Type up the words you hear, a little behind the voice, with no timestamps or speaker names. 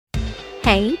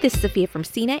Hey, this is Sophia from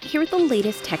CNET here with the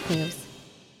latest tech news.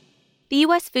 The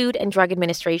U.S. Food and Drug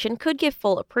Administration could give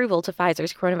full approval to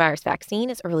Pfizer's coronavirus vaccine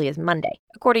as early as Monday,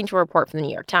 according to a report from the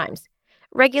New York Times.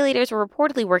 Regulators were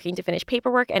reportedly working to finish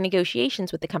paperwork and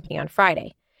negotiations with the company on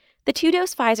Friday. The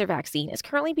 2-dose Pfizer vaccine is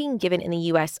currently being given in the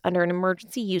U.S. under an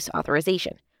emergency use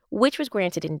authorization, which was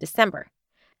granted in December.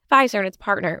 Pfizer and its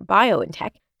partner,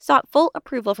 BioNTech, sought full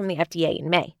approval from the FDA in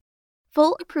May.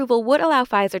 Full approval would allow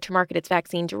Pfizer to market its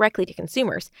vaccine directly to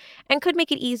consumers and could make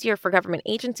it easier for government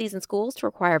agencies and schools to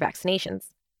require vaccinations.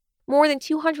 More than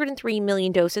 203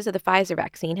 million doses of the Pfizer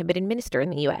vaccine have been administered in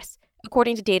the U.S.,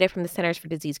 according to data from the Centers for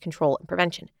Disease Control and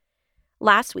Prevention.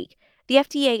 Last week, the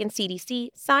FDA and CDC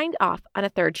signed off on a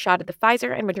third shot of the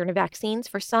Pfizer and Moderna vaccines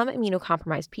for some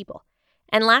immunocompromised people.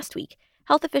 And last week,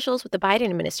 health officials with the Biden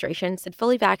administration said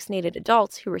fully vaccinated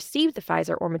adults who received the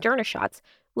Pfizer or Moderna shots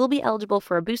will be eligible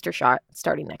for a booster shot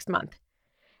starting next month.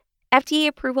 FDA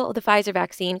approval of the Pfizer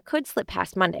vaccine could slip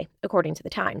past Monday, according to the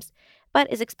Times,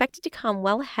 but is expected to come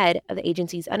well ahead of the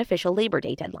agency's unofficial Labor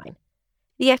Day deadline.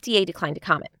 The FDA declined to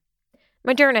comment.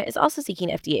 Moderna is also seeking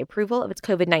FDA approval of its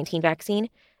COVID-19 vaccine,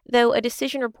 though a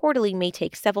decision reportedly may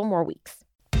take several more weeks.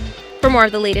 For more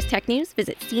of the latest tech news,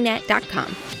 visit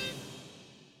cnet.com.